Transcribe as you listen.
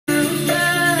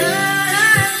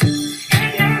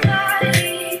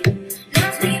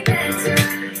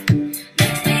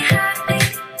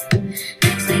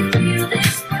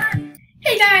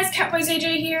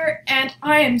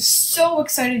I am so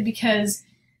excited because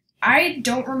I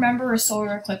don't remember a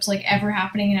solar eclipse like ever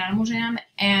happening in Animal Jam,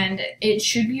 and it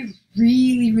should be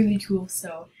really, really cool.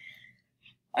 So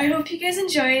I hope you guys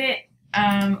enjoyed it.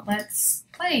 Let's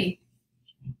play.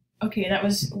 Okay, that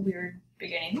was a weird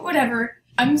beginning, but whatever.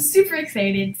 I'm super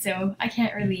excited, so I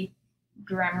can't really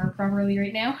grammar properly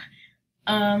right now.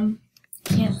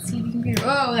 Can't see the computer.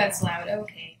 Oh, that's loud.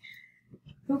 Okay.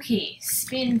 Okay,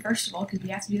 spin first of all, because we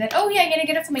have to do that. Oh yeah, I'm gonna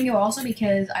get a flamingo also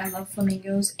because I love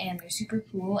flamingos and they're super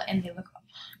cool and they look.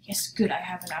 Yes, good, I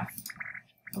have enough.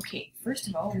 Okay, first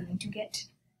of all, we need to get.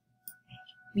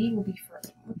 We will be for.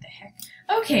 What the heck?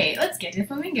 Okay, let's get a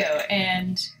flamingo,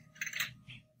 and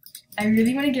I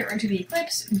really want to get rid of the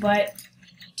eclipse, but I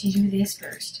need to do this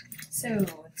first. So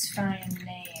let's find a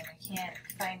name. I can't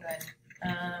find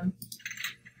one.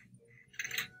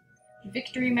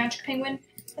 Victory Magic Penguin.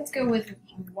 Let's go with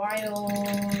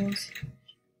Wild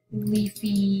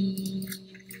Leafy.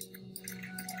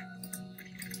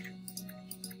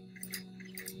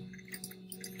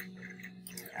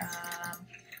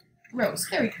 Rose.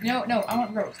 There we go. No, I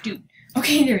want Rose. Dude.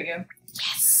 Okay, there we go.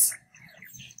 Yes!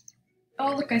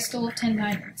 Oh, look, I stole 10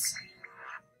 diamonds.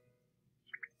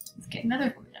 Let's get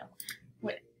another one now.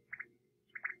 Wait.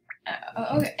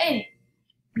 Okay, hey!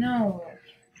 No.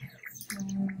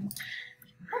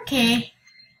 Okay.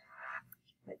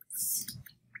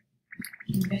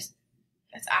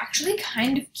 That's actually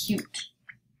kind of cute.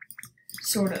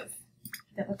 Sort of.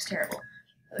 That looks terrible.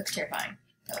 That looks terrifying.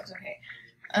 That looks okay.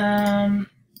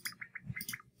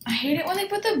 I hate it when they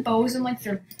put the bows in like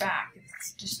their back.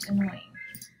 It's just annoying.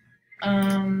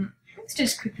 Let's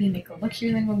just quickly make a look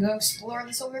here, then we'll go explore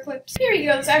the solar eclipse. Here we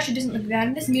go. This actually doesn't look bad,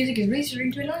 and this music is really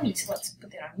starting to annoy me. So let's put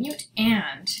that on mute,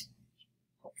 and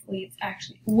hopefully it's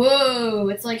actually. Whoa!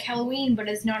 It's like Halloween, but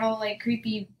it's not all like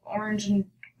creepy orange and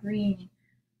green.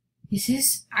 This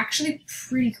is actually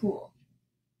pretty cool.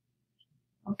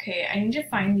 Okay, I need to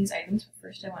find these items, but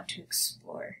first I want to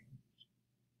explore.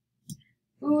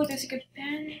 Ooh, there's a good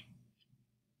pen.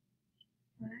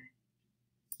 What?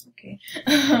 Okay.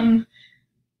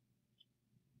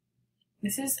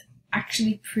 This is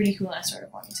actually pretty cool. I sort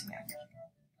of want to now.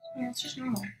 Yeah, it's just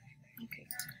normal. Okay.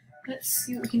 Let's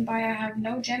see what we can buy. I have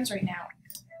no gems right now.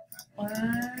 What?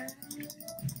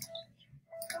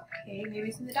 Okay, maybe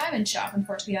it's in the diamond shop.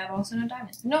 Unfortunately, I have also no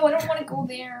diamonds. No, I don't want to go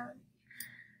there.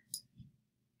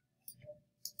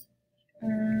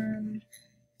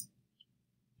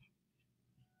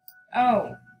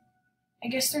 Oh. I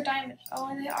guess they're diamond. Oh,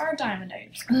 and they are diamond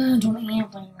items. Don't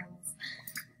have diamonds.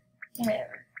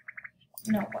 Whatever.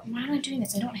 No, why am I doing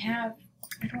this? I don't have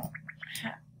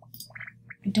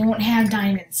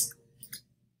diamonds.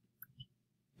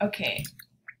 Okay.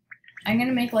 I'm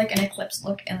gonna make like an eclipse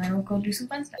look and then we'll go do some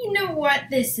fun stuff. You know what?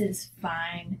 This is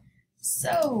fine.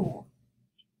 So.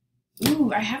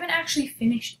 Ooh, I haven't actually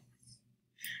finished.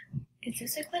 Is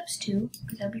this eclipse too?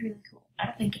 Because that'd be really cool. I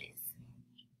don't think it is.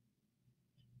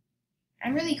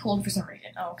 I'm really cold for some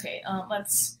reason. Oh, okay,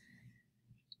 let's.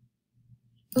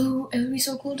 Ooh, it would be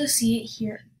so cool to see it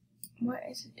here. What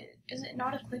is it? Is it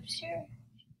not eclipsed here?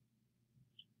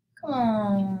 Come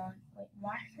on. Wait,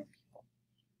 why are there people?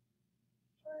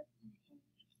 What?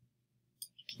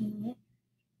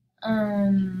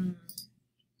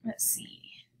 Let's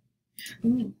see.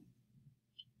 Ooh.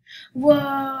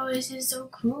 Whoa, this is so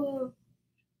cool.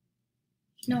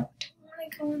 No, I don't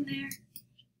want to go in there.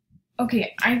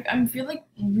 Okay, I'm feeling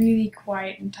really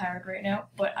quiet and tired right now,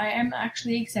 but I am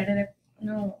actually excited.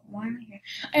 No, why am I here?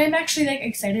 I am actually like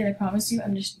excited. I promise you.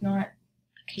 I'm just not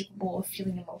capable of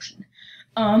feeling emotion.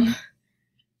 What?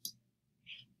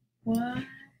 Why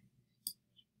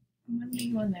am I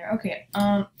going there? Okay.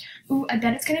 Ooh, I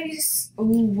bet it's gonna be.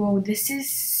 Ooh, whoa, this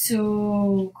is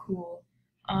so cool.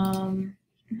 No,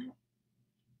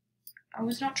 I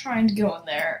was not trying to go in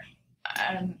there.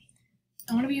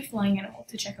 I want to be a flying animal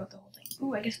to check out the whole thing.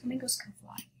 Ooh, I guess flamingos can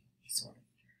fly. Sort of.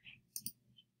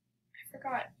 I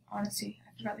forgot. Honestly,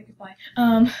 I forgot they could fly.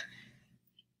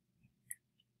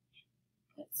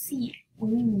 Let's see.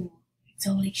 Ooh, it's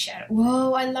all like shadow.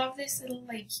 Whoa, I love this little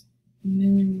like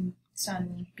moon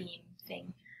sunbeam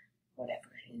thing.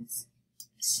 Whatever it is.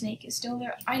 The snake is still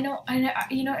there. I know.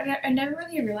 You know, I never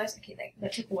really realized. Okay,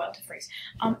 that took a while to phrase.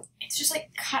 It's just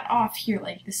like cut off here.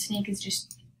 Like the snake is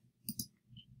just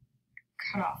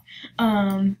cut off.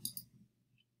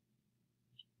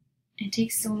 It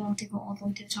takes so long to go all the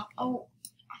way to the top. Oh,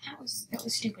 that was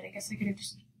stupid. I guess I could have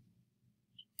just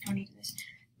gone into this.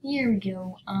 Here we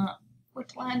go.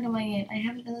 What land am I in? I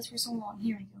haven't done this for so long.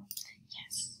 Here we go.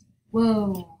 Yes.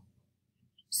 Whoa.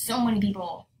 So many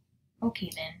people. Okay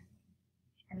then.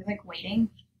 Are they like waiting?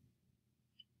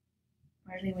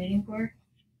 What are they waiting for?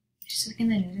 Just look in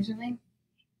the news or something?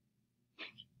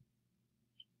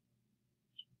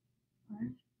 What?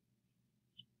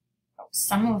 Oh,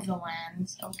 some of the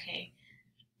lands. Okay.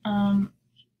 Are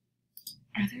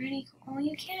there any? Oh,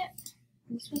 you can't.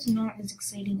 This was not as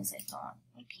exciting as I thought.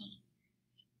 Okay.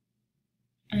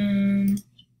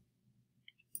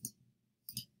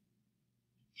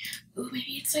 Ooh,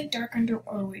 maybe it's like dark under.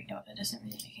 Oh wait, no, that doesn't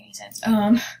really make any sense.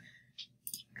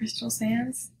 Crystal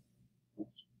sands.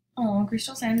 Oh,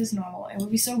 crystal sands is normal. It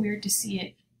would be so weird to see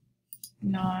it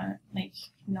not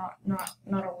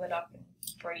all lit up and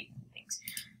bright and things.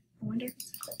 I wonder if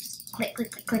it's eclipsed. Click,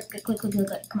 click, click, click, click, click, click, click,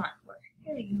 click. Come on, look.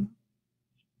 Here we go.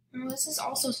 Oh, this is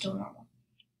also still normal.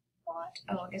 What?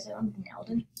 Oh, I guess I don't think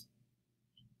Eldon.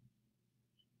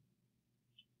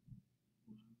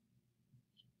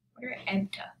 What are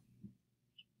Ebta?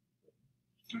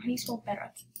 How do you spell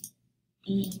better?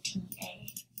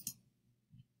 E-T-A.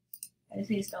 I just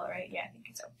need to spell it right. Yeah, I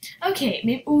think so. Okay,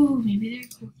 maybe. Ooh, maybe they're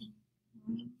cool things.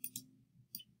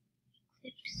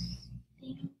 Eclipse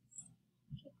things.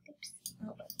 Eclipse.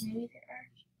 Oh, but maybe there are.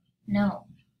 No.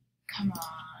 Come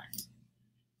on.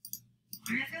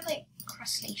 Why are there like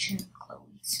crustacean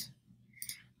clothes?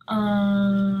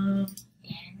 Den.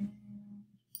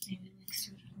 Maybe like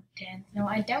certain dens. No,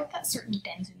 I doubt that certain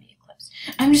dens would be eclipsed.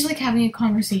 I'm just like having a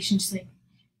conversation just like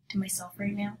to myself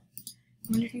right now. I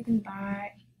wonder if you can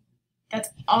buy. That's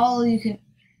all you can.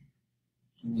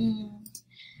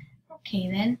 Okay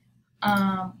then.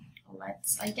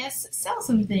 Let's I guess sell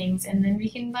some things and then we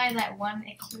can buy that one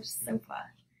Eclipse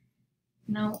sofa.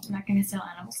 No, I'm not gonna sell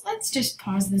animals. Let's just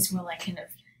pause this while I kind of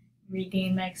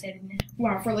regain my excitedness.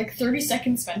 Wow, for like 30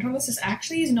 seconds spent on this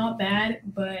actually is not bad,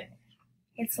 but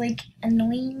it's like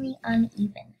annoyingly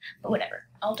uneven. But whatever.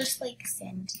 I'll just like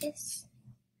send this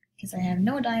because I have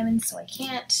no diamonds, so I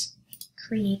can't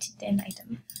create an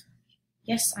item.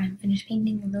 Yes, I'm finished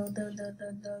painting. Load.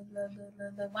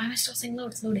 Why am I still saying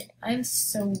load? It's loaded. I'm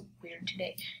so weird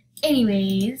today.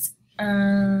 Anyways,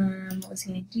 what was I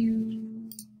gonna do?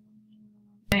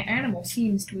 My animal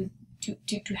seems to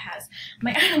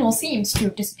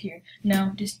have disappeared.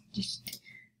 No, just wait.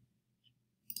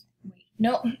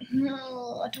 No,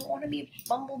 I don't want to be a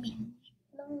bumblebee.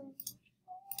 No.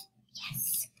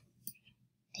 Yes.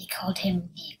 They called him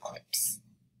the Eclipse.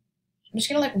 I'm just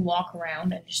gonna like walk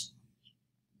around and just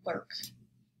lurk.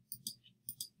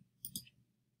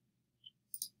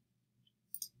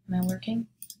 Am I lurking?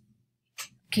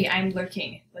 Okay, I'm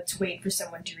lurking. Let's wait for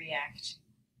someone to react.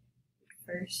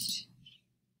 First,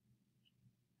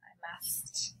 I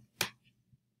must.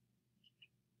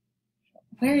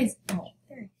 Where is? Oh,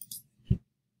 there it is.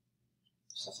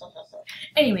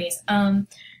 Anyways,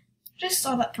 just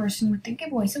saw that person with the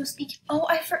giveaway. So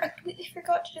I completely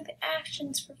forgot to do the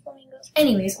actions for flamingos.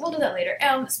 Anyways, we'll do that later.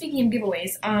 Speaking of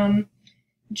giveaways,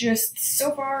 just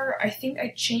so far, I think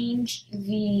I changed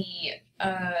the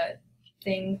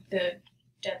the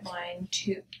deadline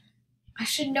to. I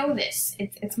should know this.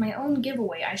 It's my own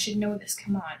giveaway. I should know this.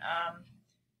 Come on.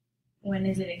 When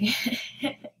is it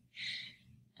again?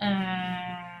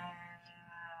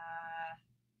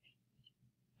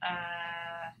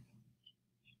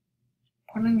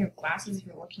 Put on your glasses if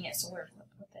you're looking at solar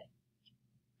eclipse. What the?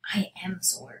 I am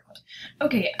solar eclipse.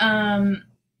 Okay.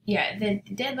 Yeah. The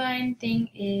deadline thing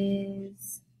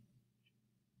is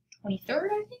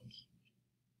 23rd, I think.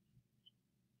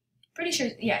 Pretty sure.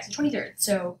 Yeah, it's the 23rd.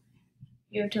 So.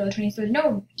 You have till the 23rd.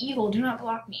 No, Eagle, do not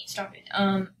block me. Stop it.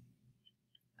 Oh,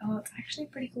 it's actually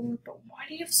pretty cool, but why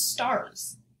do you have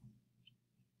stars?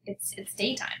 It's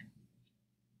daytime.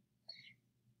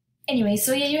 Anyway,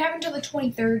 so yeah, you have until the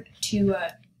 23rd to,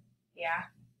 yeah.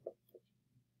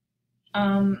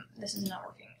 This is not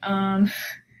working. I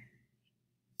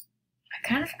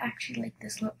kind of actually like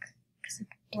this look, because it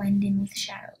blends in with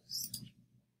shadows.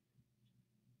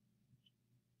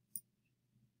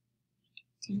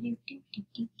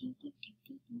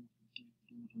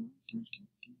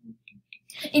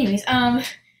 Anyways,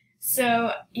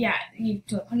 so yeah, you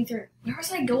till 23rd. Where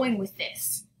was I going with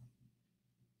this?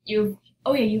 You've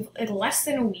like less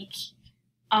than a week.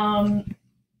 I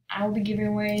will be giving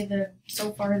away the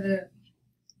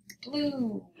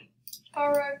blue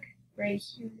power rug right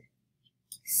here.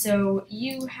 So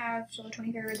you have till the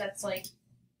 23rd. That's like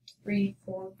 3,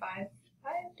 4, 5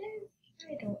 days.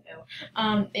 I don't know.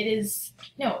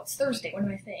 It's Thursday. What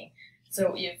am I saying?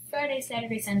 So you have Friday,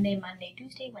 Saturday, Sunday, Monday,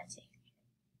 Tuesday, Wednesday.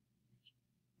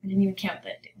 I didn't even count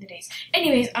the days.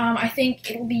 Anyways, I think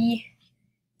it'll be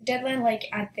deadline like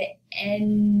at the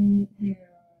end.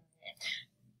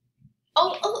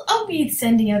 I'll be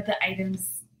sending out the item.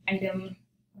 What am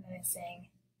I saying?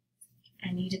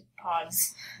 I need to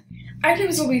pause.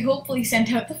 Items will be hopefully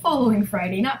sent out the following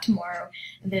Friday, not tomorrow.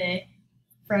 The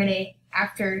Friday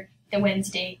after the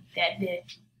Wednesday that the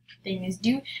thing is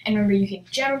due. And remember, you can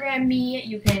gemogram me,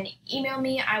 you can email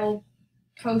me. I will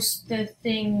post the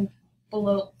thing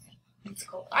below. What's it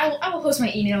called? I will post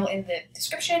my email in the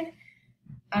description.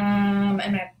 And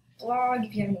my blog.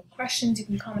 If you have any questions, you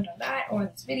can comment on that or on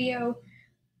this video.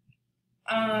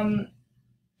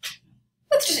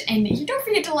 Let's just end it here. Don't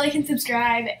forget to like and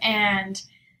subscribe, and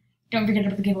don't forget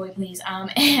about the giveaway, please.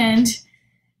 And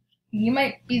you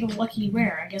might be the lucky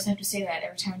winner. I guess I have to say that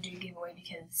every time I do a giveaway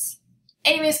because...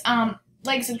 Anyways,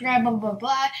 like, subscribe, blah, blah, blah,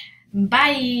 blah.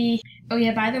 Bye! Oh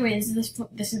yeah, by the way,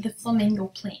 this is the flamingo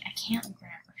plane. I can't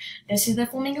grammar. This is the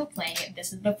flamingo plane.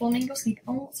 This is the flamingo sleep.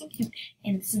 Oh, so cute.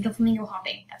 And this is the flamingo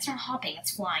hopping. That's not hopping,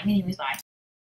 it's flying. Anyways, bye.